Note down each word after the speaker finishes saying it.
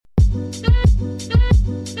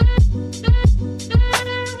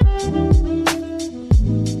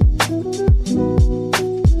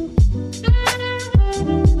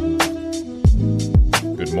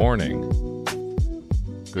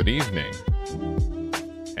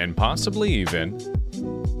and possibly even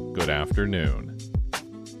good afternoon.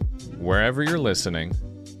 Wherever you're listening,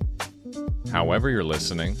 however you're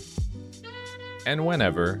listening, and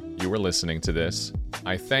whenever you are listening to this,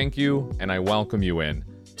 I thank you and I welcome you in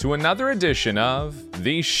to another edition of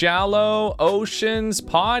the Shallow Oceans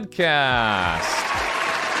Podcast.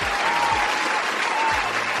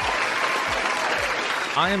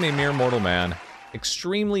 I am a mere mortal man,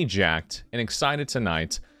 extremely jacked and excited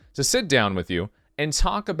tonight to sit down with you and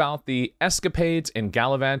talk about the escapades and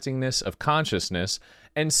gallivantingness of consciousness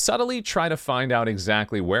and subtly try to find out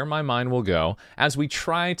exactly where my mind will go as we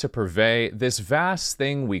try to purvey this vast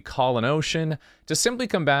thing we call an ocean, to simply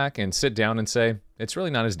come back and sit down and say, it's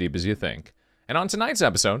really not as deep as you think. And on tonight's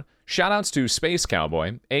episode, shoutouts to Space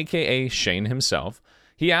Cowboy, aka Shane himself.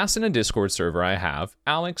 He asked in a Discord server I have,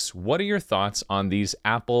 Alex, what are your thoughts on these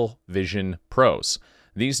Apple Vision Pros?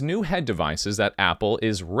 These new head devices that Apple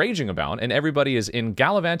is raging about, and everybody is in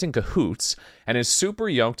gallivanting cahoots and is super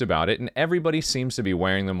yoked about it, and everybody seems to be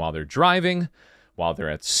wearing them while they're driving, while they're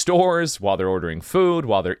at stores, while they're ordering food,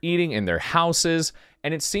 while they're eating in their houses,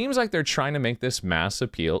 and it seems like they're trying to make this mass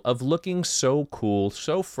appeal of looking so cool,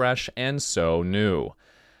 so fresh, and so new.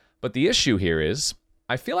 But the issue here is,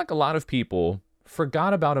 I feel like a lot of people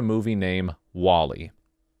forgot about a movie named WALL-E.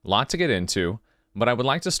 A lot to get into, but I would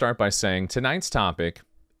like to start by saying tonight's topic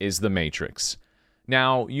is The Matrix.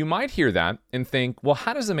 Now, you might hear that and think, well,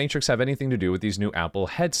 how does The Matrix have anything to do with these new Apple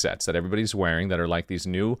headsets that everybody's wearing that are like these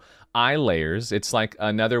new eye layers? It's like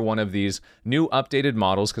another one of these new updated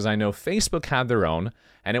models, because I know Facebook had their own,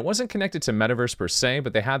 and it wasn't connected to Metaverse per se,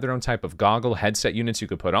 but they had their own type of goggle headset units you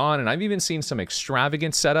could put on, and I've even seen some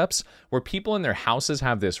extravagant setups where people in their houses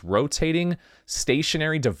have this rotating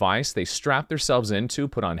stationary device they strap themselves into,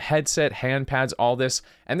 put on headset, hand pads, all this,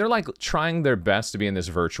 and they're like trying their best to be in this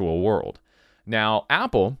virtual world. Now,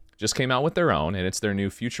 Apple just came out with their own, and it's their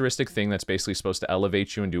new futuristic thing that's basically supposed to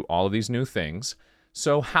elevate you and do all of these new things.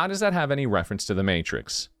 So how does that have any reference to The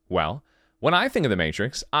Matrix? Well, when I think of The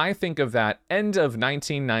Matrix, I think of that end of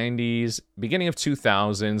 1990s, beginning of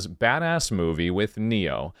 2000s badass movie with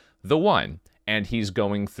Neo, the one. And he's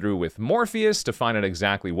going through with Morpheus to find out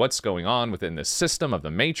exactly what's going on within the system of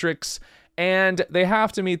The Matrix. And they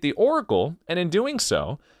have to meet the Oracle, and in doing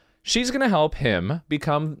so, she's going to help him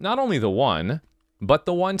become not only the one, but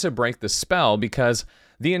the one to break the spell, because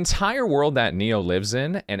the entire world that Neo lives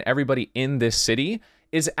in and everybody in this city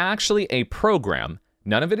is actually a program.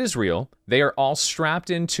 None of it is real. They are all strapped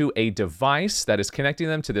into a device that is connecting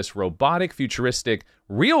them to this robotic, futuristic,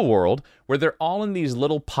 real world where they're all in these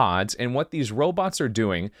little pods, and what these robots are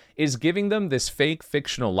doing is giving them this fake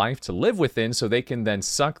fictional life to live within so they can then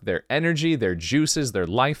suck their energy, their juices, their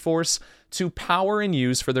life force to power and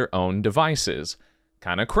use for their own devices.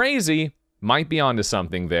 Kind of crazy. Might be onto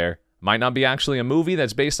something there. Might not be actually a movie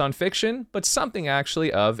that's based on fiction, but something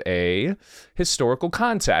actually of a historical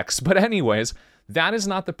context. But anyways, that is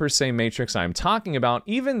not the per se Matrix I'm talking about,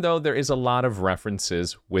 even though there is a lot of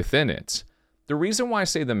references within it. The reason why I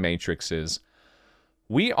say The Matrix is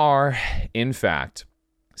we are, in fact,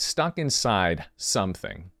 stuck inside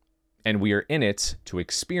something, and we are in it to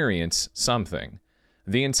experience something.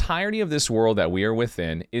 The entirety of this world that we are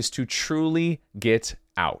within is to truly get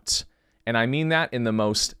out. And I mean that in the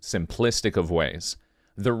most simplistic of ways.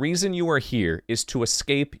 The reason you are here is to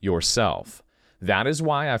escape yourself. That is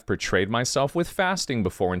why I've portrayed myself with fasting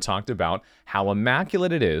before and talked about how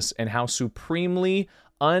immaculate it is and how supremely,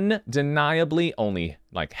 undeniably only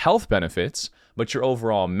like health benefits, but your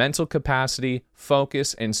overall mental capacity,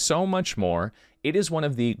 focus, and so much more. It is one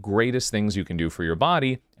of the greatest things you can do for your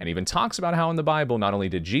body, and even talks about how in the Bible, not only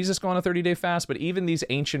did Jesus go on a 30-day fast, but even these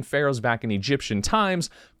ancient pharaohs back in Egyptian times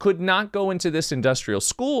could not go into this industrial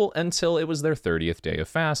school until it was their 30th day of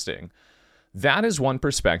fasting. That is one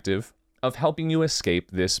perspective of helping you escape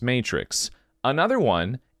this matrix. Another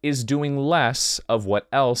one is doing less of what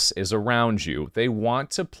else is around you. They want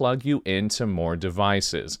to plug you into more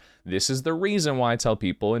devices. This is the reason why I tell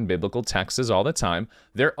people in biblical texts all the time,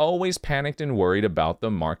 they're always panicked and worried about the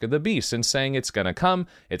mark of the beast and saying it's going to come,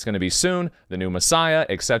 it's going to be soon, the new Messiah,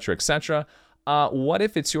 etc., etc. What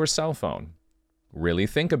if it's your cell phone? Really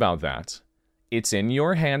think about that. It's in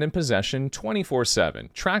your hand and possession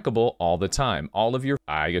 24/7, trackable all the time. All of your,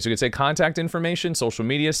 I guess you could say, contact information, social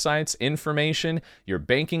media sites, information, your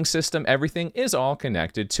banking system, everything is all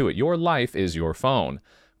connected to it. Your life is your phone.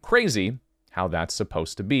 Crazy how that's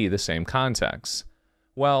supposed to be the same context.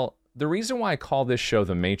 Well, the reason why I call this show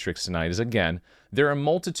The Matrix tonight is, again, there are a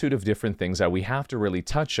multitude of different things that we have to really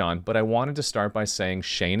touch on, but I wanted to start by saying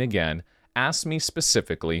Shane, again, asked me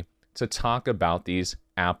specifically to talk about these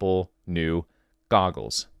Apple new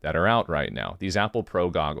goggles that are out right now, these Apple Pro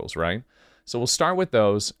goggles, right? So we'll start with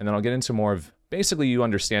those, and then I'll get into more of basically you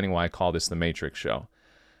understanding why I call this the Matrix Show.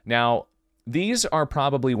 Now, these are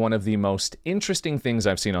probably one of the most interesting things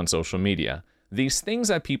I've seen on social media. These things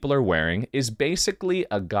that people are wearing is basically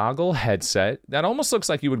a goggle headset that almost looks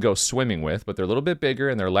like you would go swimming with, but they're a little bit bigger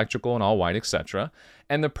and they're electrical and all white, etc.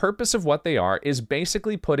 And the purpose of what they are is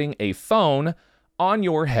basically putting a phone on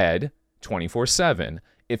your head 24/7.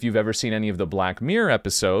 If you've ever seen any of the Black Mirror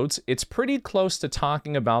episodes, it's pretty close to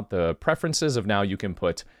talking about the preferences of now you can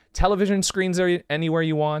put television screens anywhere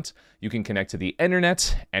you want. You can connect to the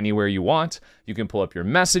internet anywhere you want. You can pull up your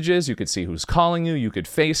messages. You could see who's calling you. You could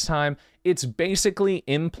FaceTime. It's basically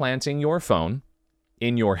implanting your phone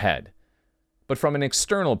in your head, but from an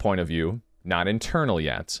external point of view, not internal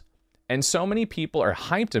yet. And so many people are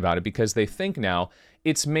hyped about it because they think now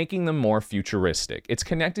it's making them more futuristic. It's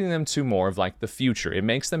connecting them to more of like the future. It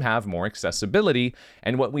makes them have more accessibility.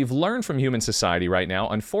 And what we've learned from human society right now,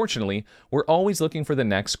 unfortunately, we're always looking for the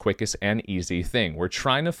next quickest and easy thing. We're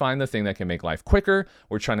trying to find the thing that can make life quicker.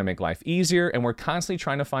 We're trying to make life easier. And we're constantly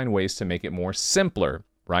trying to find ways to make it more simpler,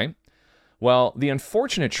 right? Well, the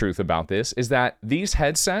unfortunate truth about this is that these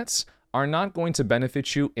headsets are not going to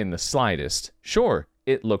benefit you in the slightest. Sure,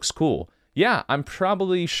 it looks cool. Yeah, I'm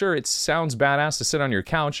probably sure it sounds badass to sit on your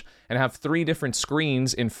couch and have 3 different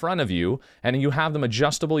screens in front of you, and you have them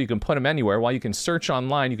adjustable. You can put them anywhere. While you can search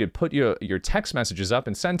online, you could put your text messages up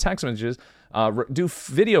and send text messages, do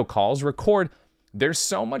video calls, record. There's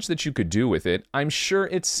so much that you could do with it. I'm sure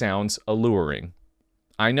it sounds alluring.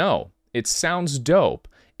 I know. It sounds dope.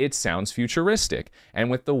 It sounds futuristic. And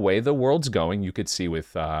with the way the world's going, you could see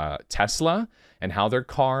with Tesla and how their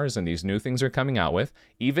cars and these new things are coming out with,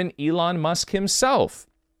 even Elon Musk himself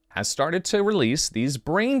has started to release these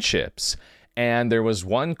brain chips. And there was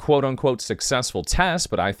one quote-unquote successful test,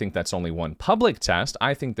 but I think that's only one public test.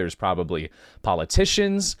 I think there's probably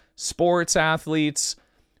politicians, sports athletes,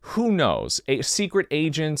 who knows, secret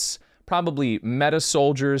agents, probably meta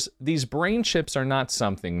soldiers. These brain chips are not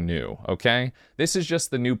something new, okay? This is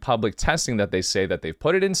just the new public testing that they say that they've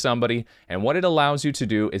put it in somebody, and what it allows you to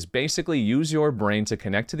do is basically use your brain to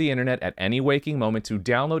connect to the internet at any waking moment to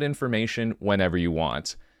download information whenever you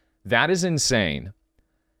want. That is insane.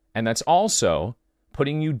 And that's also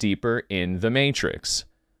putting you deeper in the Matrix,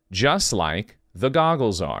 just like the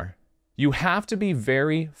goggles are. You have to be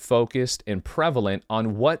very focused and prevalent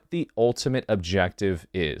on what the ultimate objective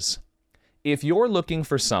is. If you're looking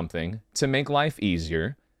for something to make life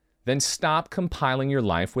easier, then stop compiling your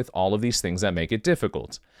life with all of these things that make it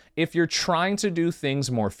difficult. If you're trying to do things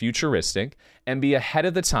more futuristic and be ahead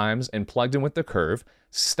of the times and plugged in with the curve,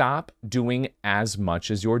 stop doing as much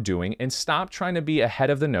as you're doing and stop trying to be ahead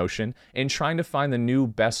of the notion and trying to find the new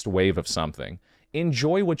best wave of something.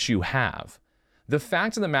 Enjoy what you have. The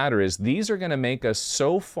fact of the matter is, these are going to make us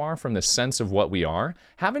so far from the sense of what we are.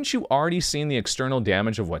 Haven't you already seen the external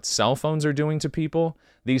damage of what cell phones are doing to people?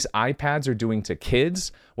 These iPads are doing to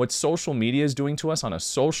kids? What social media is doing to us on a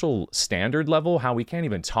social standard level? How we can't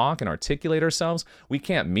even talk and articulate ourselves? We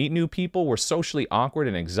can't meet new people. We're socially awkward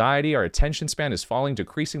and anxiety. Our attention span is falling,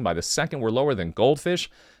 decreasing by the second. We're lower than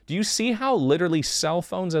goldfish. Do you see how literally cell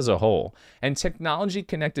phones as a whole and technology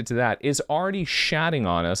connected to that is already shatting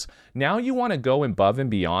on us? Now you want to go above and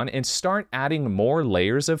beyond and start adding more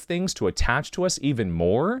layers of things to attach to us even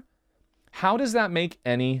more? How does that make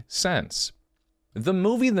any sense? The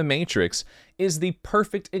movie The Matrix is the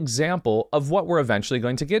perfect example of what we're eventually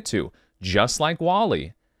going to get to, just like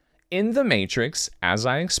WALL-E. In The Matrix, as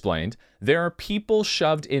I explained, there are people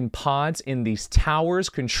shoved in pods in these towers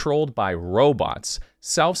controlled by robots,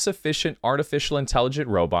 self-sufficient artificial intelligent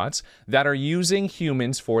robots that are using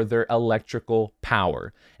humans for their electrical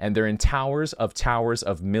power. And they're in towers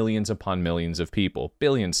of millions upon millions of people,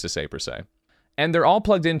 billions to say per se. And they're all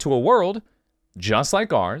plugged into a world just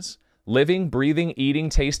like ours, living, breathing, eating,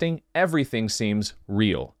 tasting, everything seems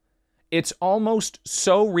real. It's almost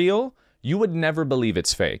so real, you would never believe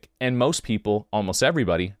it's fake. And most people, almost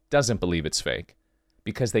everybody, doesn't believe it's fake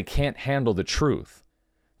because they can't handle the truth.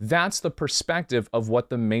 That's the perspective of what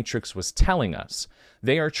the Matrix was telling us.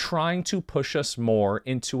 They are trying to push us more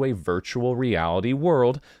into a virtual reality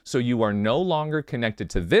world so you are no longer connected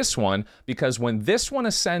to this one, because when this one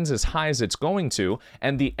ascends as high as it's going to,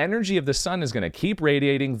 and the energy of the sun is going to keep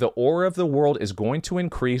radiating, the aura of the world is going to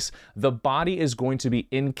increase, the body is going to be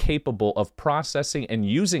incapable of processing and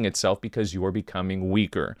using itself because you are becoming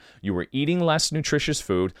weaker. You are eating less nutritious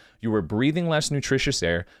food, you are breathing less nutritious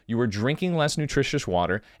air, you are drinking less nutritious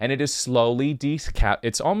water, and it is slowly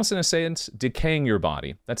it's almost in a sense decaying your body.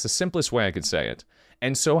 That's the simplest way I could say it.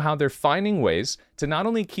 And so how they're finding ways to not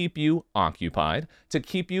only keep you occupied, to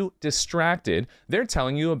keep you distracted, they're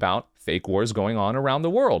telling you about fake wars going on around the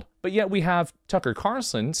world. But yet we have Tucker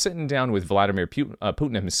Carlson sitting down with Vladimir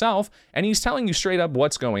Putin himself, and he's telling you straight up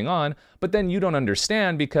what's going on, but then you don't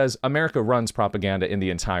understand because America runs propaganda in the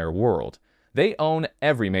entire world. They own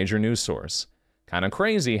every major news source. Kind of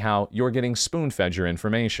crazy how you're getting spoon-fed your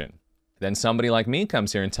information. Then somebody like me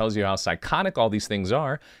comes here and tells you how psychotic all these things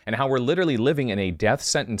are and how we're literally living in a death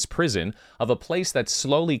sentence prison of a place that's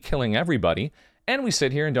slowly killing everybody, and we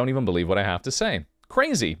sit here and don't even believe what I have to say.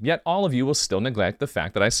 Crazy, yet all of you will still neglect the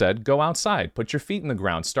fact that I said go outside, put your feet in the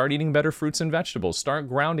ground, start eating better fruits and vegetables, start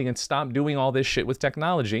grounding and stop doing all this shit with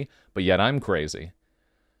technology, but yet I'm crazy.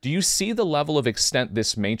 Do you see the level of extent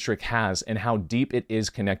this matrix has and how deep it is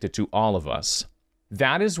connected to all of us?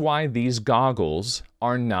 That is why these goggles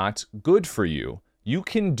are not good for you. You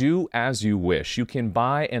can do as you wish. You can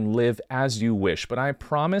buy and live as you wish. But I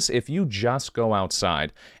promise if you just go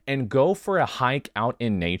outside and go for a hike out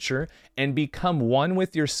in nature and become one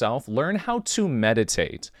with yourself, learn how to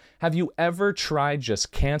meditate. Have you ever tried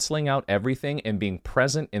just canceling out everything and being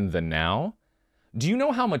present in the now? Do you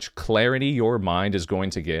know how much clarity your mind is going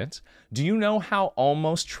to get? Do you know how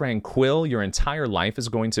almost tranquil your entire life is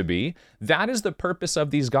going to be? That is the purpose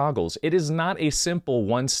of these goggles. It is not a simple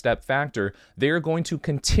one-step factor. They're going to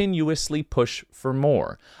continuously push for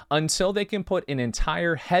more until they can put an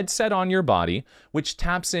entire headset on your body, which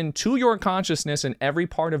taps into your consciousness and every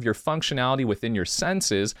part of your functionality within your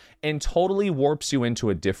senses and totally warps you into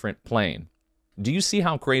a different plane. Do you see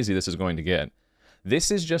how crazy this is going to get?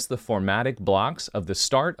 This is just the formatic blocks of the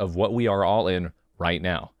start of what we are all in right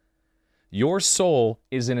now. Your soul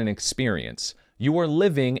is in an experience. You are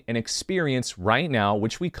living an experience right now,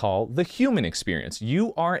 which we call the human experience.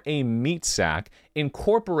 You are a meat sack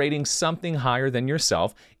incorporating something higher than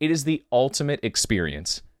yourself. It is the ultimate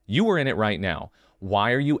experience. You are in it right now.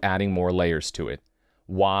 Why are you adding more layers to it?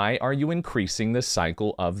 Why are you increasing the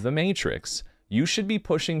cycle of the matrix? You should be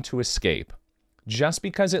pushing to escape. Just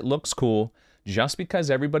because it looks cool, just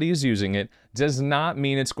because everybody is using it, does not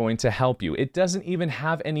mean it's going to help you. It doesn't even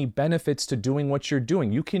have any benefits to doing what you're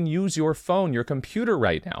doing. You can use your phone, your computer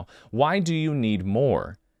right now. Why do you need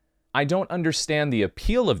more? I don't understand the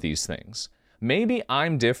appeal of these things. Maybe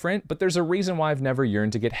I'm different, but there's a reason why I've never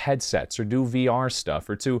yearned to get headsets or do VR stuff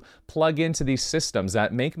or to plug into these systems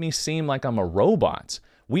that make me seem like I'm a robot.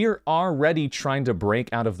 We are already trying to break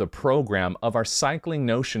out of the program of our cycling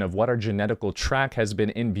notion of what our genetical track has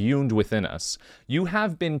been imbued within us. You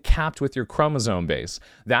have been capped with your chromosome base.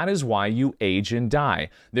 That is why you age and die.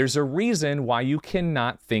 There's a reason why you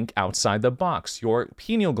cannot think outside the box. Your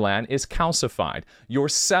pineal gland is calcified. Your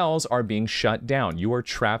cells are being shut down. You are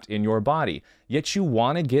trapped in your body. Yet you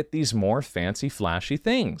want to get these more fancy, flashy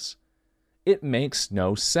things. It makes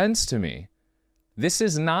no sense to me. This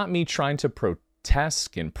is not me trying to protest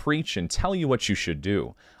and preach and tell you what you should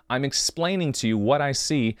do. I'm explaining to you what I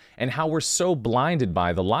see and how we're so blinded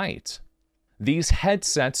by the light. These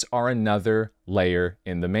headsets are another layer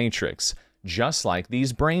in the matrix, just like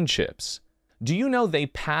these brain chips. Do you know they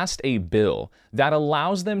passed a bill that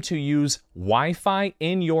allows them to use Wi-Fi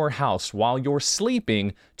in your house while you're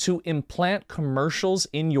sleeping to implant commercials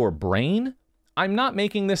in your brain? I'm not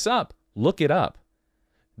making this up. Look it up.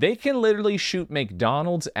 They can literally shoot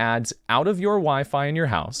McDonald's ads out of your Wi-Fi in your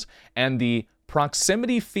house, and the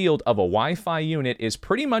proximity field of a Wi-Fi unit is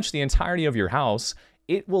pretty much the entirety of your house.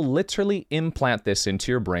 It will literally implant this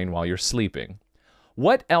into your brain while you're sleeping.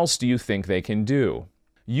 What else do you think they can do?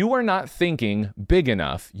 You are not thinking big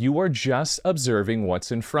enough. You are just observing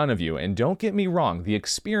what's in front of you. And don't get me wrong, the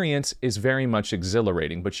experience is very much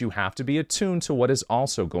exhilarating, but you have to be attuned to what is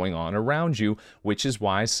also going on around you, which is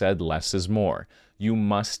why I said less is more. You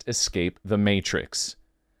must escape the matrix.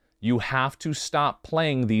 You have to stop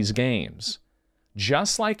playing these games.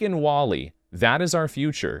 Just like in WALL-E, that is our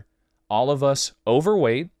future. All of us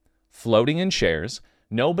overweight, floating in chairs.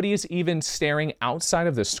 Nobody is even staring outside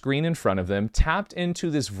of the screen in front of them, tapped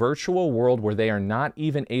into this virtual world where they are not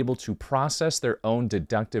even able to process their own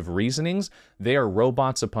deductive reasonings. They are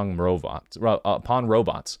robots upon robots.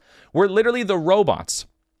 Where literally the robots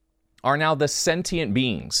are now the sentient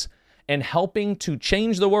beings and helping to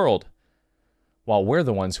change the world while we're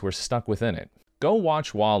the ones who are stuck within it. Go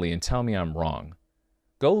watch WALL-E and tell me I'm wrong.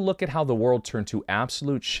 Go look at how the world turned to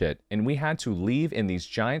absolute shit and we had to leave in these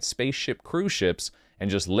giant spaceship cruise ships and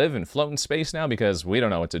just live and float in space now because we don't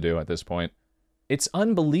know what to do at this point. It's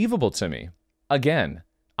unbelievable to me. Again,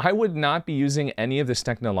 I would not be using any of this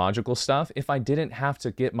technological stuff if I didn't have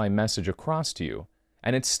to get my message across to you.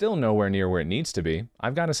 And it's still nowhere near where it needs to be.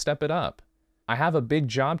 I've got to step it up. I have a big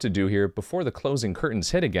job to do here before the closing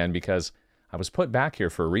curtains hit again because I was put back here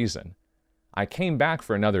for a reason. I came back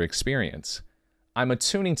for another experience. I'm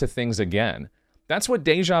attuning to things again. That's what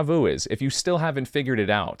deja vu is, if you still haven't figured it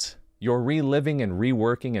out. You're reliving and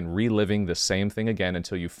reworking and reliving the same thing again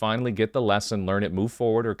until you finally get the lesson, learn it, move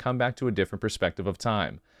forward, or come back to a different perspective of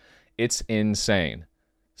time. It's insane.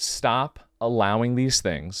 Stop allowing these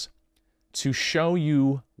things to show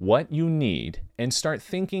you what you need and start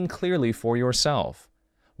thinking clearly for yourself.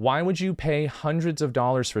 Why would you pay hundreds of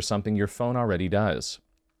dollars for something your phone already does?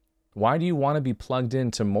 Why do you want to be plugged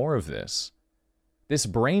into more of this? This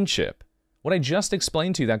brain chip, what I just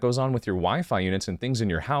explained to you that goes on with your Wi-Fi units and things in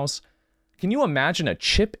your house, can you imagine a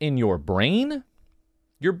chip in your brain?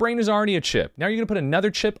 Your brain is already a chip. Now you're going to put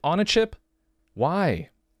another chip on a chip? Why?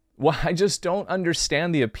 Well, I just don't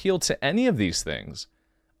understand the appeal to any of these things.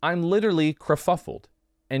 I'm literally kerfuffled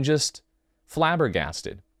and just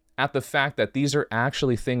flabbergasted at the fact that these are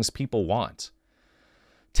actually things people want.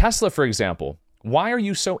 Tesla, for example, why are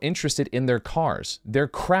you so interested in their cars? They're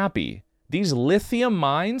crappy. These lithium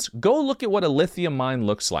mines, go look at what a lithium mine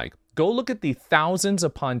looks like. Go look at the thousands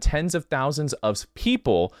upon tens of thousands of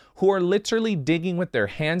people who are literally digging with their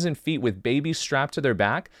hands and feet with babies strapped to their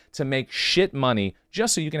back to make shit money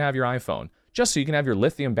just so you can have your iPhone, just so you can have your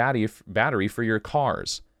lithium battery for your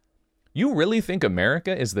cars. You really think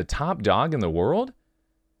America is the top dog in the world?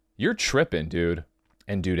 You're tripping, dude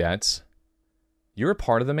and dudettes. You're a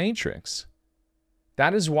part of the Matrix.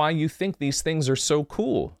 That is why you think these things are so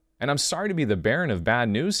cool. And I'm sorry to be the bearer of bad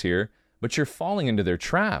news here, but you're falling into their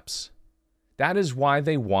traps. That is why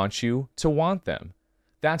they want you to want them.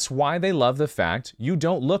 That's why they love the fact you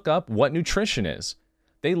don't look up what nutrition is.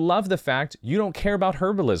 They love the fact you don't care about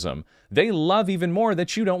herbalism. They love even more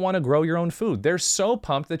that you don't want to grow your own food. They're so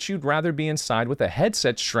pumped that you'd rather be inside with a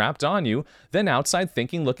headset strapped on you than outside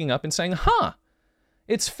thinking, looking up and saying,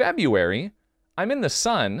 it's February. I'm in the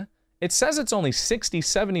sun. It says it's only 60,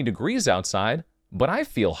 70 degrees outside, but I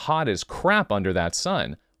feel hot as crap under that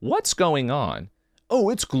sun. What's going on?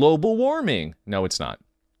 Oh, it's global warming. No, it's not.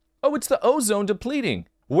 Oh, it's the ozone depleting.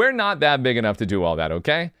 We're not that big enough to do all that,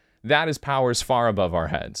 okay? That is powers far above our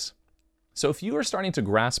heads. So if you are starting to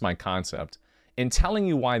grasp my concept in telling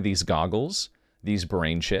you why these goggles, these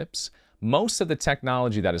brain chips, most of the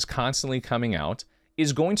technology that is constantly coming out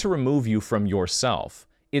is going to remove you from yourself.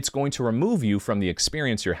 It's going to remove you from the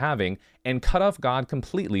experience you're having and cut off God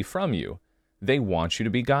completely from you. They want you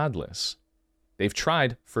to be godless. They've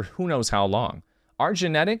tried for who knows how long. Our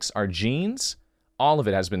genetics, our genes, all of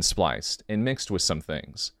it has been spliced and mixed with some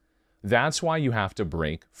things. That's why you have to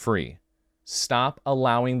break free. Stop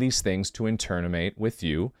allowing these things to internment with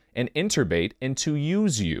you and interbate and to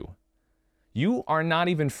use you. You are not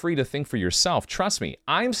even free to think for yourself. Trust me,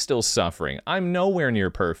 I'm still suffering. I'm nowhere near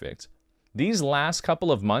perfect. These last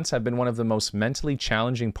couple of months have been one of the most mentally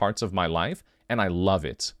challenging parts of my life, and I love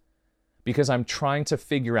it. Because I'm trying to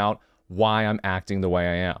figure out why I'm acting the way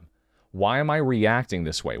I am. Why am I reacting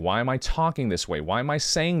this way? Why am I talking this way? Why am I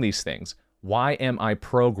saying these things? Why am I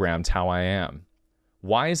programmed how I am?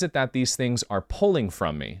 Why is it that these things are pulling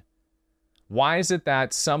from me? Why is it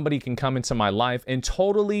that somebody can come into my life and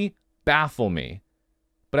totally baffle me,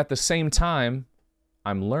 but at the same time,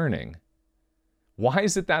 I'm learning? Why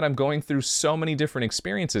is it that I'm going through so many different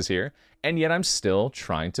experiences here, and yet I'm still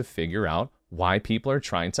trying to figure out why people are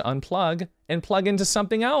trying to unplug and plug into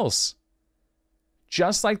something else?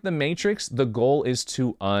 Just like the Matrix, the goal is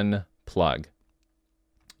to unplug.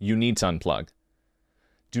 You need to unplug.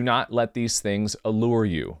 Do not let these things allure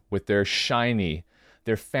you with their shiny,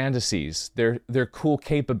 their fantasies, their cool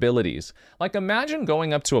capabilities. Like imagine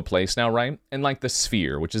going up to a place now, right? And like the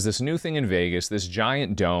Sphere, which is this new thing in Vegas, this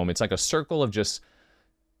giant dome. It's like a circle of just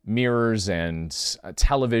mirrors and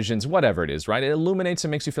televisions, whatever it is, right? It illuminates and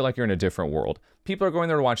makes you feel like you're in a different world. People are going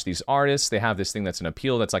there to watch these artists. They have this thing that's an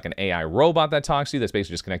appeal that's like an AI robot that talks to you, that's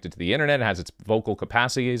basically just connected to the internet. It has its vocal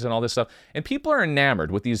capacities and all this stuff. And people are enamored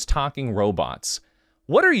with these talking robots.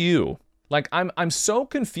 What are you? Like, I'm so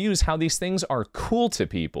confused how these things are cool to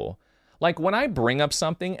people. Like, when I bring up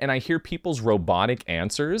something and I hear people's robotic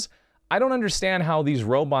answers, I don't understand how these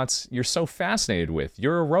robots you're so fascinated with.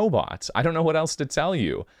 You're a robot. I don't know what else to tell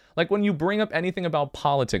you. Like when you bring up anything about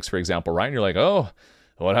politics, for example, right? And you're like, oh,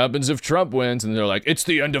 what happens if Trump wins? And they're like, it's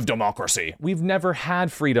the end of democracy. We've never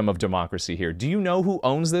had freedom of democracy here. Do you know who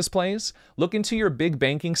owns this place? Look into your big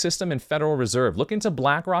banking system and Federal Reserve. Look into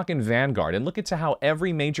BlackRock and Vanguard and look into how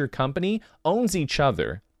every major company owns each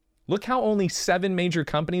other. Look how only 7 major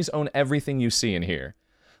companies own everything you see in here.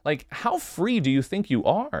 Like, how free do you think you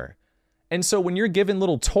are? And so when you're given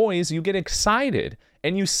little toys, you get excited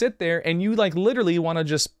and you sit there and you like literally want to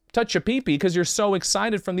just touch a pee-pee because you're so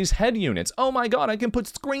excited from these head units. Oh my God, I can put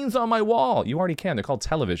screens on my wall. You already can. They're called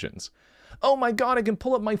televisions. Oh my God, I can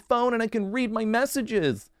pull up my phone and I can read my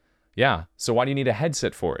messages. Yeah, so why do you need a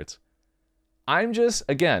headset for it? I'm just,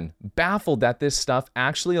 again, baffled that this stuff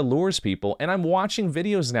actually allures people. And I'm watching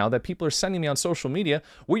videos now that people are sending me on social media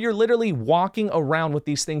where you're literally walking around with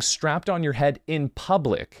these things strapped on your head in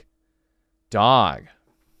public. Dog.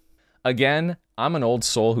 Again, I'm an old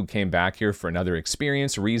soul who came back here for another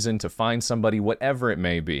experience, reason, to find somebody, whatever it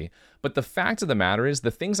may be. But the fact of the matter is,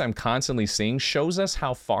 the things I'm constantly seeing shows us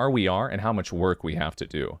how far we are and how much work we have to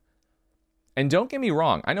do. And don't get me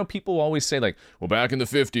wrong, I know people always say like, well, back in the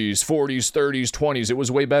 50s, 40s, 30s, 20s, it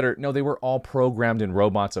was way better. No, they were all programmed in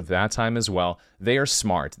robots of that time as well. They are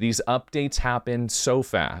smart. These updates happen so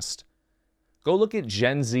fast. Go look at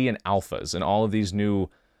Gen Z and Alphas and all of these new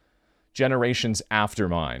generations after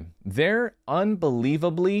mine. They're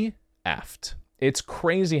unbelievably effed. It's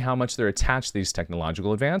crazy how much they're attached to these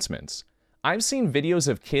technological advancements. I've seen videos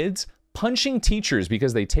of kids punching teachers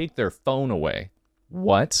because they take their phone away.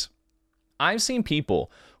 What? I've seen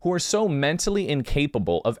people who are so mentally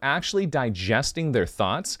incapable of actually digesting their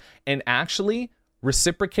thoughts and actually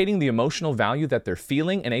reciprocating the emotional value that they're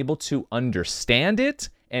feeling and able to understand it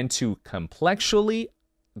and to complexually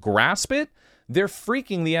grasp it. They're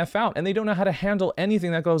freaking the F out and they don't know how to handle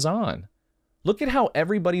anything that goes on. Look at how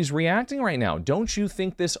everybody's reacting right now. Don't you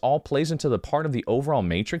think this all plays into the part of the overall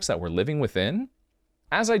matrix that we're living within?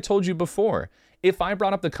 As I told you before, if I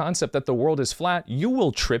brought up the concept that the world is flat, you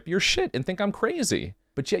will trip your shit and think I'm crazy.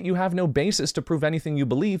 But yet you have no basis to prove anything you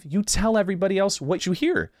believe. You tell everybody else what you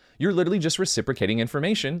hear. You're literally just reciprocating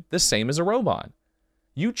information, the same as a robot.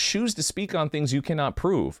 You choose to speak on things you cannot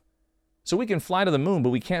prove. So we can fly to the moon, but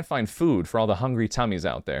we can't find food for all the hungry tummies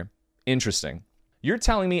out there. Interesting. You're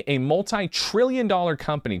telling me a multi-trillion-dollar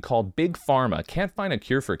company called Big Pharma can't find a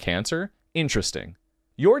cure for cancer? Interesting.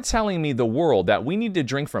 You're telling me the world that we need to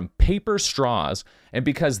drink from paper straws, and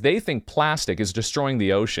because they think plastic is destroying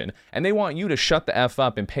the ocean, and they want you to shut the F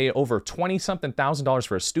up and pay over $20-something thousand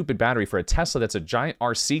for a stupid battery for a Tesla that's a giant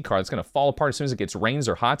RC car that's going to fall apart as soon as it gets rains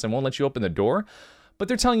or hots and won't let you open the door? But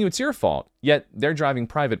they're telling you it's your fault. Yet they're driving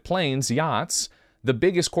private planes, yachts. The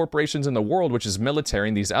biggest corporations in the world, which is military,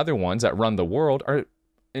 and these other ones that run the world, are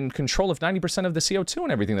in control of 90% of the CO2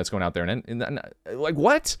 and everything that's going out there. And like,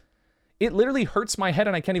 what? It literally hurts my head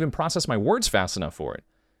and I can't even process my words fast enough for it.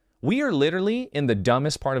 We are literally in the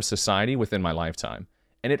dumbest part of society within my lifetime.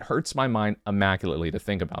 And it hurts my mind immaculately to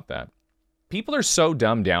think about that. People are so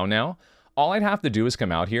dumbed down now. All I'd have to do is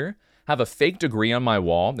come out here, have a fake degree on my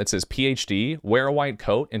wall that says PhD, wear a white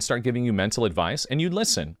coat, and start giving you mental advice, and you'd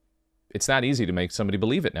listen. It's that easy to make somebody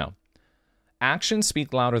believe it now. Actions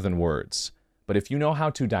speak louder than words. But if you know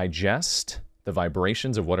how to digest the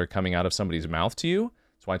vibrations of what are coming out of somebody's mouth to you,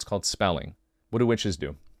 that's why it's called spelling. What do witches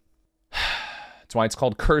do? That's why it's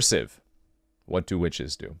called cursive. What do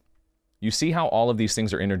witches do? You see how all of these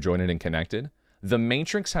things are interjoined and connected? The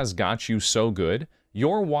Matrix has got you so good,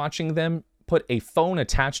 you're watching them put a phone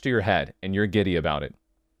attached to your head and you're giddy about it.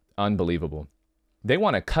 Unbelievable. They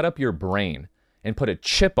want to cut up your brain and put a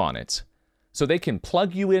chip on it so they can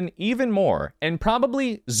plug you in even more and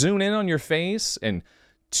probably zoom in on your face and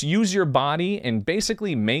to use your body and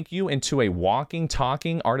basically make you into a walking,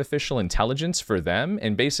 talking artificial intelligence for them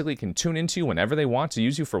and basically can tune into you whenever they want to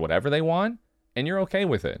use you for whatever they want, and you're okay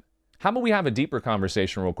with it. How about we have a deeper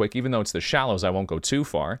conversation real quick, even though it's the shallows, I won't go too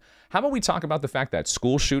far. How about we talk about the fact that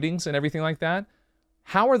school shootings and everything like that,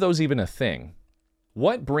 how are those even a thing?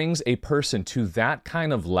 What brings a person to that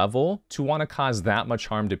kind of level to want to cause that much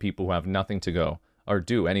harm to people who have nothing to go or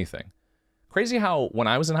do anything? Crazy how when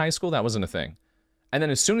I was in high school, that wasn't a thing. And then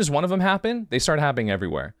as soon as one of them happened, they started happening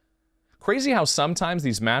everywhere. Crazy how sometimes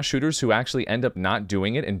these mass shooters who actually end up not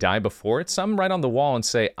doing it and die before it, some write on the wall and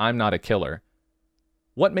say, I'm not a killer.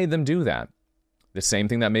 What made them do that? The same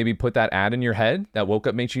thing that maybe put that ad in your head that woke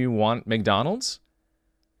up made you want McDonald's?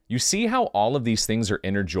 You see how all of these things are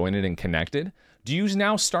interjoined and connected? Do you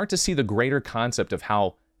now start to see the greater concept of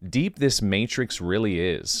how deep this matrix really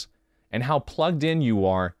is and how plugged in you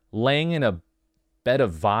are laying in a bed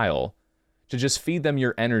of vial to just feed them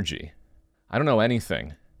your energy? I don't know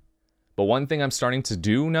anything, but one thing I'm starting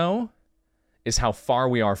to know is how far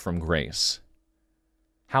we are from grace,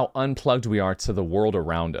 how unplugged we are to the world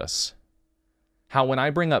around us, how when I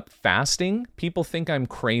bring up fasting, people think I'm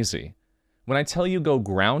crazy. When I tell you go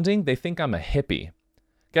grounding, they think I'm a hippie.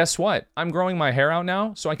 Guess what? I'm growing my hair out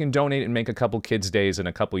now so I can donate and make a couple kids' days in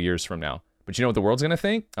a couple years from now. But you know what the world's going to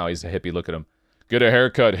think? Oh, he's a hippie. Look at him. Get a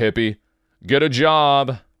haircut, hippie. Get a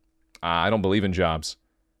job. I don't believe in jobs.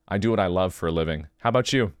 I do what I love for a living. How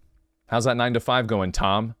about you? How's that 9 to 5 going,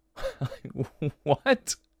 Tom?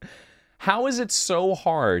 What? How is it so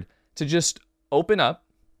hard to just open up,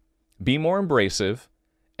 be more embracive,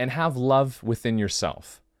 and have love within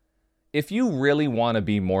yourself? If you really want to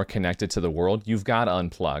be more connected to the world, you've got to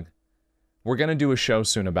unplug. We're going to do a show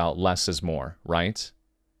soon about less is more, right?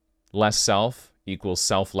 Less self equals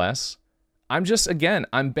selfless.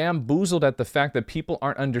 I'm bamboozled at the fact that people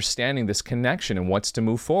aren't understanding this connection and what's to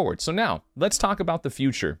move forward. So now, let's talk about the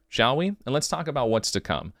future, shall we? And let's talk about what's to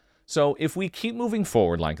come. So if we keep moving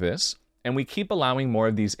forward like this, and we keep allowing more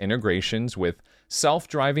of these integrations with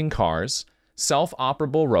self-driving cars,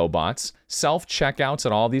 self-operable robots, self-checkouts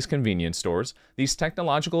at all these convenience stores, these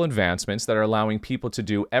technological advancements that are allowing people to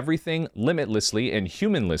do everything limitlessly and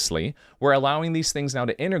humanlessly, we're allowing these things now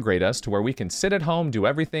to integrate us to where we can sit at home, do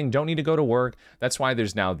everything, don't need to go to work. That's why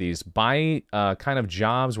there's now these kind of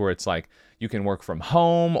jobs where it's like you can work from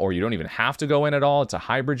home or you don't even have to go in at all. It's a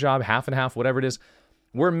hybrid job, half and half, whatever it is.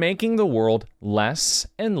 We're making the world less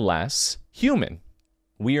and less human.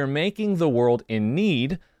 We are making the world in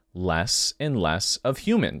need less and less of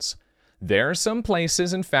humans. There are some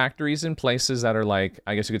places and factories and places that are like,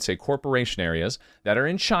 I guess you could say corporation areas that are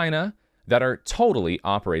in China that are totally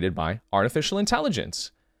operated by artificial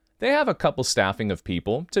intelligence. They have a couple staffing of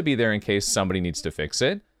people to be there in case somebody needs to fix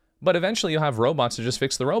it, but eventually you'll have robots to just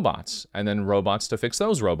fix the robots, and then robots to fix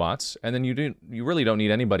those robots, and then you really don't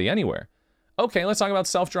need anybody anywhere. Okay, let's talk about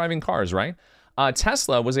self-driving cars, right?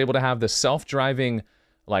 Tesla was able to have the self-driving,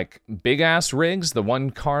 like, big-ass rigs,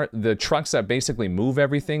 the trucks that basically move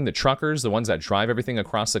everything, the truckers, the ones that drive everything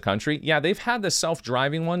across the country. Yeah, they've had the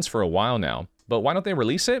self-driving ones for a while now, but why don't they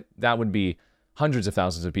release it? That would be hundreds of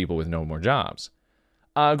thousands of people with no more jobs.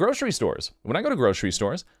 Grocery stores. When I go to grocery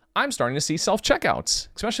stores, I'm starting to see self-checkouts,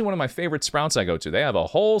 especially one of my favorite Sprouts I go to. They have a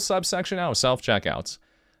whole subsection now of self-checkouts.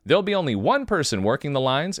 There'll be only one person working the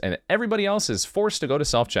lines, and everybody else is forced to go to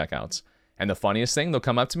self-checkouts. And the funniest thing, they'll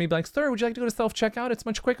come up to me and be like, "Sir, would you like to go to self-checkout? It's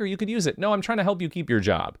much quicker. You could use it." No, I'm trying to help you keep your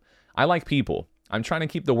job. I like people. I'm trying to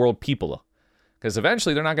keep the world people. Because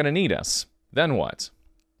eventually they're not going to need us. Then what?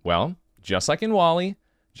 Well, just like in WALL-E,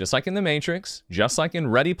 just like in The Matrix, just like in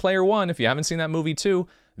Ready Player One, if you haven't seen that movie too,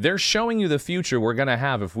 they're showing you the future we're going to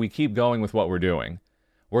have if we keep going with what we're doing.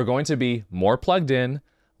 We're going to be more plugged in,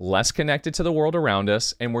 less connected to the world around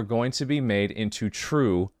us, and we're going to be made into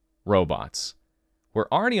true robots. We're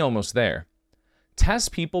already almost there.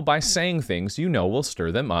 Test people by saying things you know will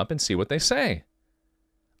stir them up and see what they say.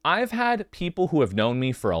 I've had people who have known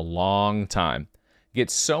me for a long time get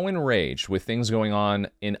so enraged with things going on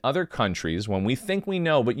in other countries when we think we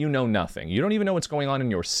know, but you know nothing. You don't even know what's going on in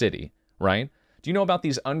your city, right? Do you know about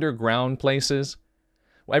these underground places?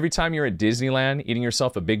 Every time you're at Disneyland, eating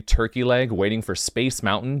yourself a big turkey leg, waiting for Space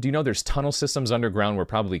Mountain, do you know there's tunnel systems underground where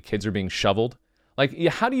probably kids are being shoveled? Like,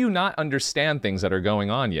 how do you not understand things that are going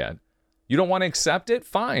on yet? You don't want to accept it?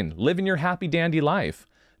 Fine. Live in your happy dandy life.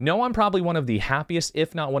 No, I'm probably one of the happiest,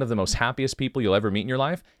 if not one of the most happiest people you'll ever meet in your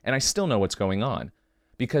life, and I still know what's going on.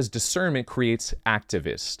 Because discernment creates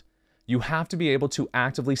activist. You have to be able to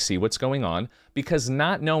actively see what's going on, because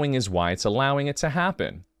not knowing is why it's allowing it to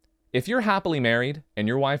happen. If you're happily married and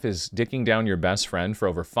your wife is dicking down your best friend for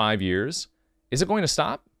over 5 years, is it going to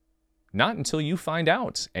stop? Not until you find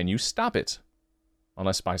out and you stop it.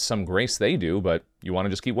 Unless by some grace they do, but you want to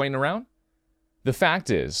just keep waiting around? The fact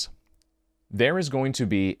is, there is going to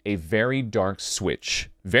be a very dark switch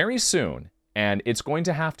very soon, and it's going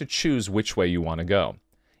to have to choose which way you want to go.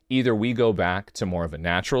 Either we go back to more of a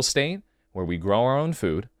natural state, where we grow our own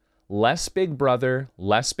food, less Big Brother,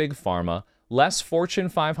 less Big Pharma, less Fortune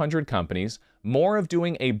 500 companies, more of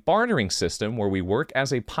doing a bartering system where we work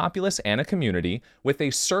as a populace and a community with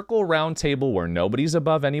a circle round table where nobody's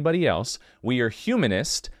above anybody else. We are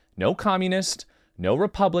humanist, no communist, no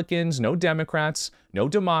Republicans, no Democrats, no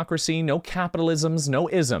democracy, no capitalisms, no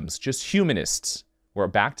isms, just humanists. We're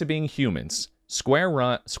back to being humans, square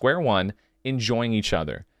one, enjoying each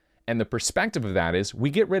other. And the perspective of that is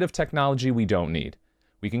we get rid of technology we don't need.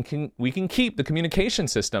 We can keep the communication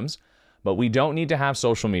systems, but we don't need to have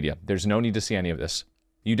social media. There's no need to see any of this.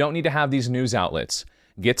 You don't need to have these news outlets.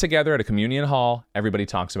 Get together at a communion hall. Everybody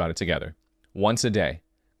talks about it together. Once a day.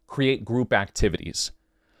 Create group activities.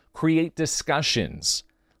 Create discussions.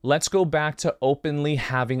 Let's go back to openly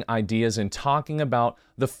having ideas and talking about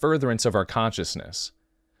the furtherance of our consciousness.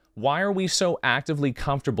 Why are we so actively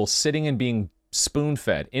comfortable sitting and being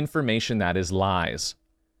spoon-fed information that is lies?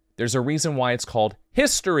 There's a reason why it's called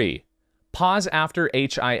history. Pause after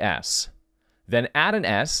HIS. Then add an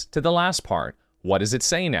S to the last part. What does it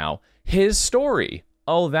say now? His story.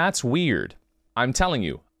 Oh, that's weird. I'm telling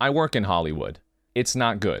you, I work in Hollywood. It's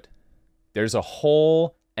not good. There's a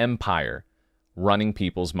whole empire running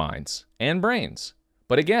people's minds and brains.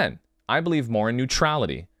 But again, I believe more in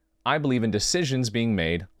neutrality. I believe in decisions being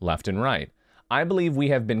made left and right. I believe we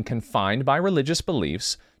have been confined by religious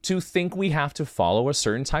beliefs to think we have to follow a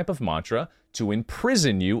certain type of mantra to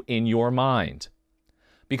imprison you in your mind.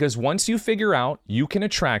 Because once you figure out you can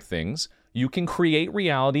attract things, you can create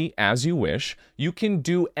reality as you wish, you can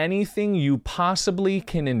do anything you possibly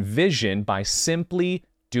can envision by simply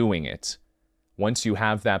doing it. Once you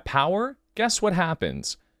have that power, guess what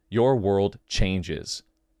happens? Your world changes.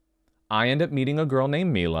 I end up meeting a girl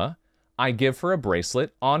named Mila. I give her a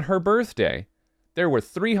bracelet on her birthday. There were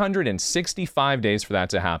 365 days for that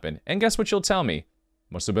to happen. And guess what you'll tell me?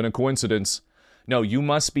 Must have been a coincidence. No, you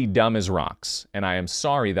must be dumb as rocks. And I am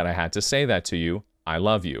sorry that I had to say that to you. I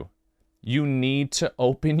love you. You need to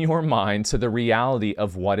open your mind to the reality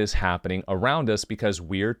of what is happening around us because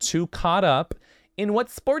we're too caught up in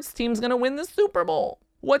what sports team's going to win the Super Bowl.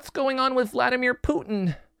 What's going on with Vladimir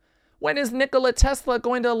Putin? When is Nikola Tesla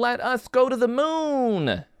going to let us go to the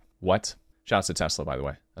moon? What? Shouts to Tesla, by the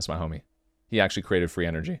way. That's my homie. He actually created free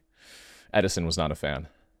energy. Edison was not a fan.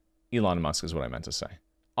 Elon Musk is what I meant to say.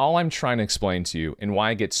 All I'm trying to explain to you and why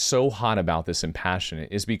I get so hot about this and passionate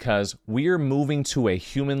is because we're moving to a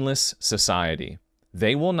humanless society.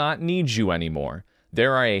 They will not need you anymore.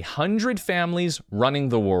 There are 100 families running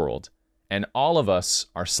the world, and all of us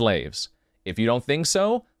are slaves. If you don't think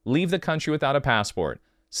so, leave the country without a passport.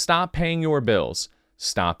 Stop paying your bills.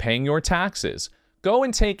 Stop paying your taxes. Go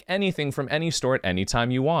and take anything from any store at any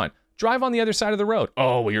time you want. Drive on the other side of the road.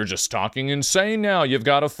 Oh, well, you're just talking insane now. You've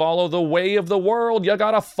got to follow the way of the world. You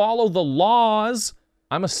got to follow the laws.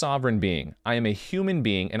 I'm a sovereign being. I am a human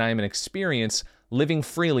being, and I am an experience living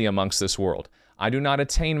freely amongst this world. I do not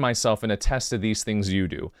attain myself and attest to these things you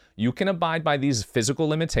do. You can abide by these physical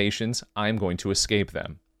limitations. I am going to escape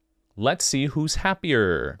them. Let's see who's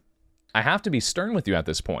happier. I have to be stern with you at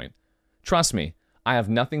this point. Trust me, I have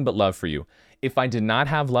nothing but love for you. If I did not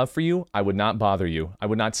have love for you, I would not bother you. I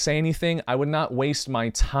would not say anything. I would not waste my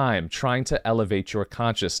time trying to elevate your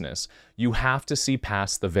consciousness. You have to see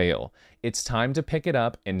past the veil. It's time to pick it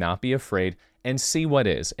up and not be afraid and see what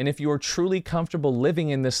is. And if you are truly comfortable living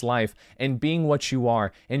in this life and being what you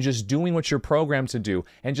are and just doing what you're programmed to do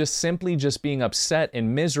and just simply just being upset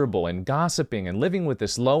and miserable and gossiping and living with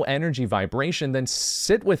this low energy vibration, then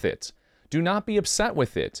sit with it. Do not be upset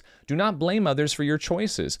with it. Do not blame others for your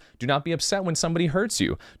choices. Do not be upset when somebody hurts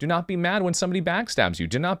you. Do not be mad when somebody backstabs you.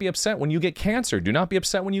 Do not be upset when you get cancer. Do not be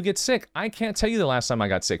upset when you get sick. I can't tell you the last time I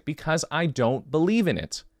got sick because I don't believe in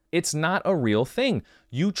it. It's not a real thing.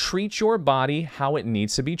 You treat your body how it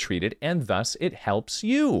needs to be treated, and thus it helps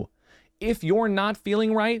you. If you're not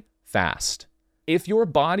feeling right, fast. If your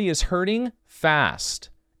body is hurting, fast.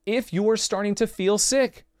 If you're starting to feel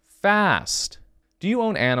sick, fast. Do you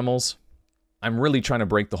own animals? I'm really trying to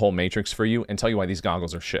break the whole matrix for you and tell you why these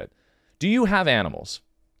goggles are shit. Do you have animals?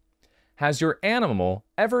 Has your animal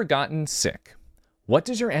ever gotten sick? What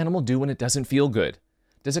does your animal do when it doesn't feel good?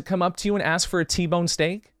 Does it come up to you and ask for a T-bone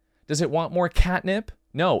steak? Does it want more catnip?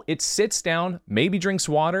 No, it sits down, maybe drinks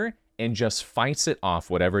water, and just fights it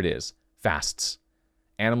off, whatever it is. Fasts.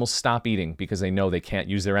 Animals stop eating because they know they can't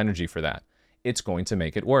use their energy for that. It's going to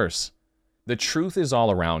make it worse. The truth is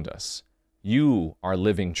all around us. You are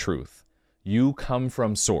living truth. You come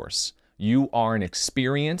from source. You are an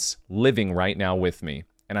experience living right now with me,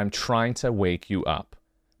 and I'm trying to wake you up.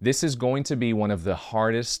 This is going to be one of the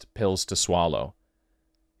hardest pills to swallow.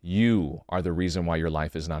 You are the reason why your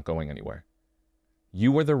life is not going anywhere.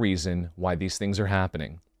 You are the reason why these things are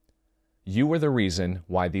happening. You are the reason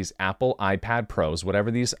why these Apple iPad Pros, whatever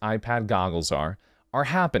these iPad goggles are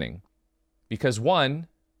happening. Because one,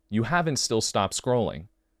 you haven't still stopped scrolling.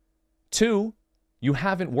 Two, you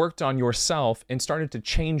haven't worked on yourself and started to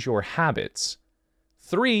change your habits.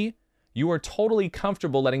 Three, you are totally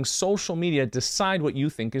comfortable letting social media decide what you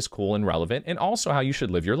think is cool and relevant and also how you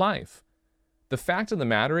should live your life. The fact of the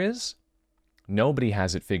matter is, nobody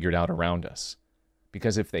has it figured out around us.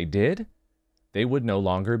 Because if they did, they would no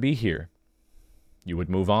longer be here. You would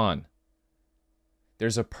move on.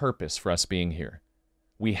 There's a purpose for us being here.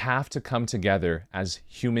 We have to come together as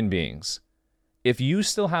human beings. If you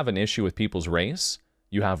still have an issue with people's race,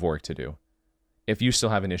 you have work to do. If you still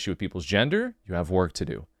have an issue with people's gender, you have work to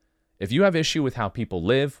do. If you have issue with how people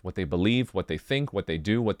live, what they believe, what they think, what they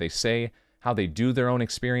do, what they say, how they do their own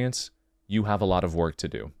experience, you have a lot of work to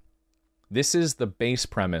do. This is the base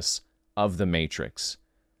premise of the Matrix,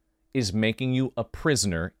 is making you a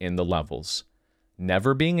prisoner in the levels,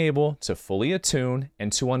 never being able to fully attune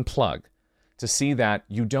and to unplug, to see that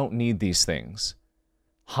you don't need these things.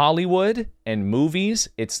 Hollywood and movies,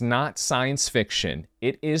 it's not science fiction.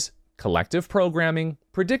 It is collective programming,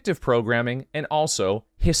 predictive programming, and also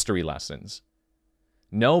history lessons.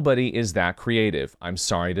 Nobody is that creative, I'm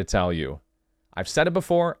sorry to tell you. I've said it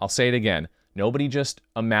before, I'll say it again. Nobody just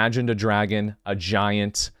imagined a dragon, a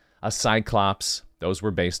giant, a cyclops. Those were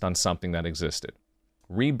based on something that existed.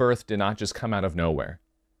 Rebirth did not just come out of nowhere.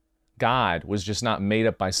 God was just not made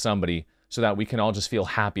up by somebody so that we can all just feel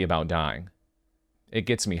happy about dying. It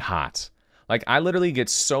gets me hot. Like, I literally get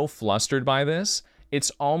so flustered by this. It's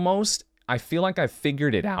almost, I feel like I've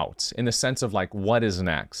figured it out in the sense of like, what is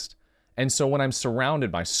next? And so when I'm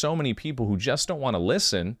surrounded by so many people who just don't want to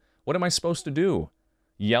listen, what am I supposed to do?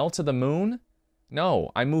 Yell to the moon? No,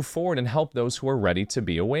 I move forward and help those who are ready to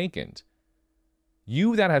be awakened.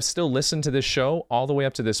 You that have still listened to this show all the way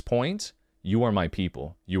up to this point, you are my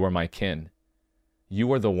people. You are my kin.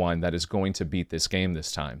 You are the one that is going to beat this game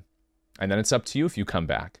this time. And then it's up to you if you come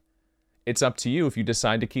back. It's up to you if you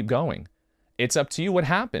decide to keep going. It's up to you what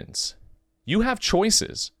happens. You have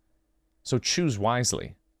choices. So choose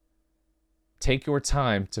wisely. Take your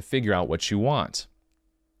time to figure out what you want.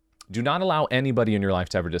 Do not allow anybody in your life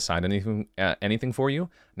to ever decide anything for you,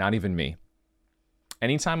 not even me.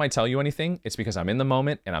 Anytime I tell you anything, it's because I'm in the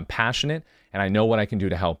moment and I'm passionate and I know what I can do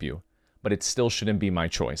to help you. But it still shouldn't be my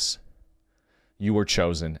choice. You were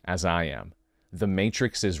chosen as I am. The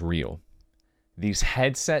Matrix is real. These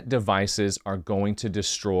headset devices are going to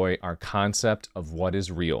destroy our concept of what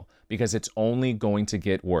is real because it's only going to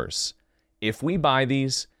get worse. If we buy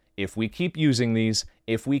these, if we keep using these,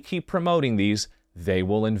 if we keep promoting these, they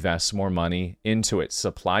will invest more money into it.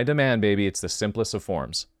 Supply demand, baby. It's the simplest of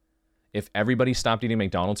forms. If everybody stopped eating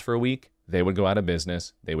McDonald's for a week, they would go out of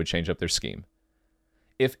business. They would change up their scheme.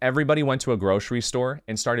 If everybody went to a grocery store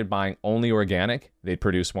and started buying only organic, they'd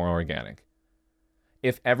produce more organic.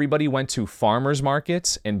 If everybody went to farmers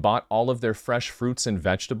markets and bought all of their fresh fruits and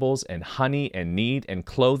vegetables and honey and meat and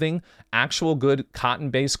clothing, actual good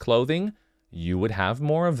cotton-based clothing, you would have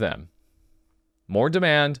more of them. More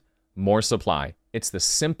demand, more supply. It's the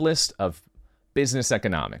simplest of business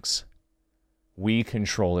economics. We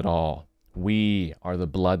control it all. We are the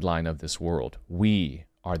bloodline of this world. We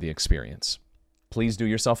are the experience. Please do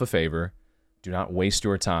yourself a favor. Do not waste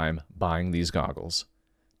your time buying these goggles.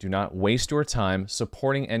 Do not waste your time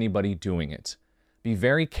supporting anybody doing it. Be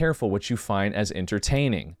very careful what you find as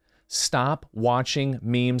entertaining. Stop watching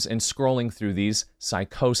memes and scrolling through these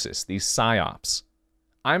psychosis, these psyops.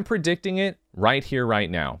 I'm predicting it right here, right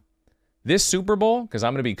now. This Super Bowl, because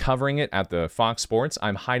I'm going to be covering it at the Fox Sports,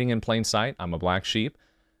 I'm hiding in plain sight. I'm a black sheep.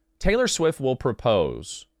 Taylor Swift will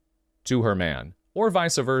propose to her man, or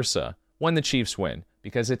vice versa, when the Chiefs win,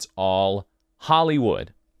 because it's all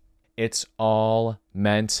Hollywood. It's all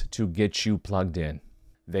meant to get you plugged in.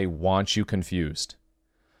 They want you confused.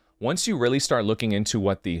 Once you really start looking into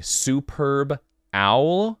what the superb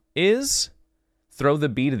owl is, throw the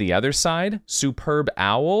B to the other side, superb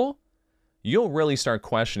owl, you'll really start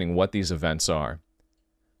questioning what these events are.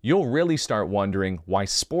 You'll really start wondering why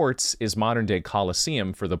sports is modern-day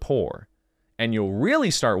Coliseum for the poor. And you'll really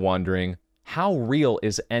start wondering, how real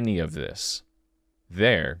is any of this?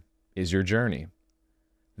 There is your journey.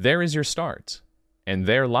 There is your start. And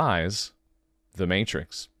there lies the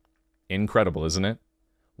Matrix. Incredible, isn't it?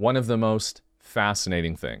 One of the most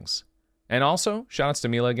fascinating things. And also, shout-outs to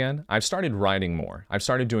Mila again. I've started writing more. I've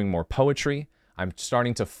started doing more poetry. I'm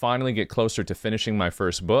starting to finally get closer to finishing my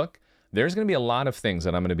first book. There's going to be a lot of things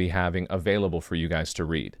that I'm going to be having available for you guys to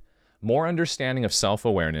read. More understanding of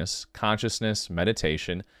self-awareness, consciousness,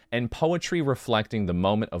 meditation, and poetry reflecting the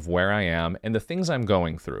moment of where I am and the things I'm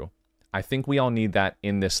going through. I think we all need that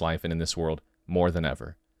in this life and in this world more than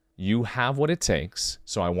ever. You have what it takes,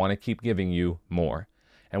 so I want to keep giving you more.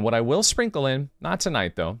 And what I will sprinkle in, not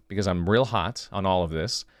tonight though, because I'm real hot on all of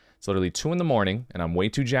this. It's literally 2 a.m. and I'm way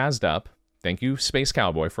too jazzed up. Thank you, Space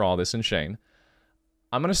Cowboy, for all this and Shane.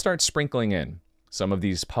 I'm going to start sprinkling in some of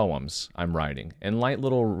these poems I'm writing and light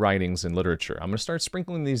little writings in literature. I'm going to start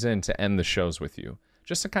sprinkling these in to end the shows with you,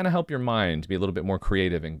 just to kind of help your mind be a little bit more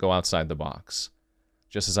creative and go outside the box,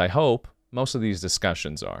 just as I hope most of these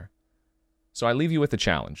discussions are. So I leave you with a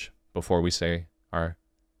challenge before we say our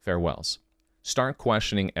farewells. Start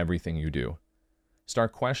questioning everything you do.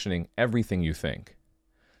 Start questioning everything you think.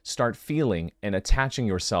 Start feeling and attaching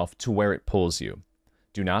yourself to where it pulls you.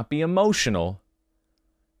 Do not be emotional.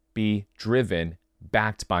 Be driven,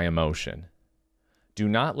 backed by emotion. Do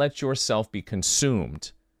not let yourself be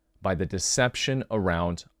consumed by the deception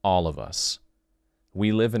around all of us.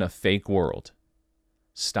 We live in a fake world.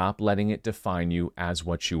 Stop letting it define you as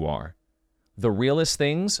what you are. The realest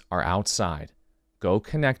things are outside. Go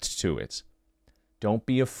connect to it. Don't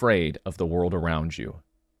be afraid of the world around you.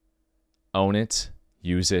 Own it,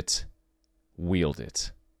 use it, wield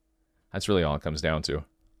it. That's really all it comes down to.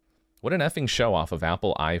 What an effing show off of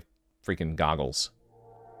Apple eye freaking goggles.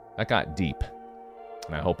 That got deep.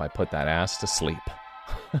 And I hope I put that ass to sleep.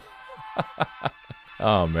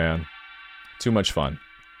 Oh, man. Too much fun.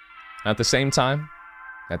 At the same time,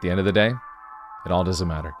 at the end of the day, it all doesn't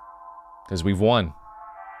matter. Because we've won.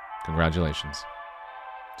 Congratulations.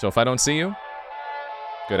 So if I don't see you,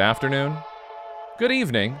 good afternoon, good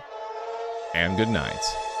evening, and good night.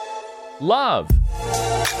 Love.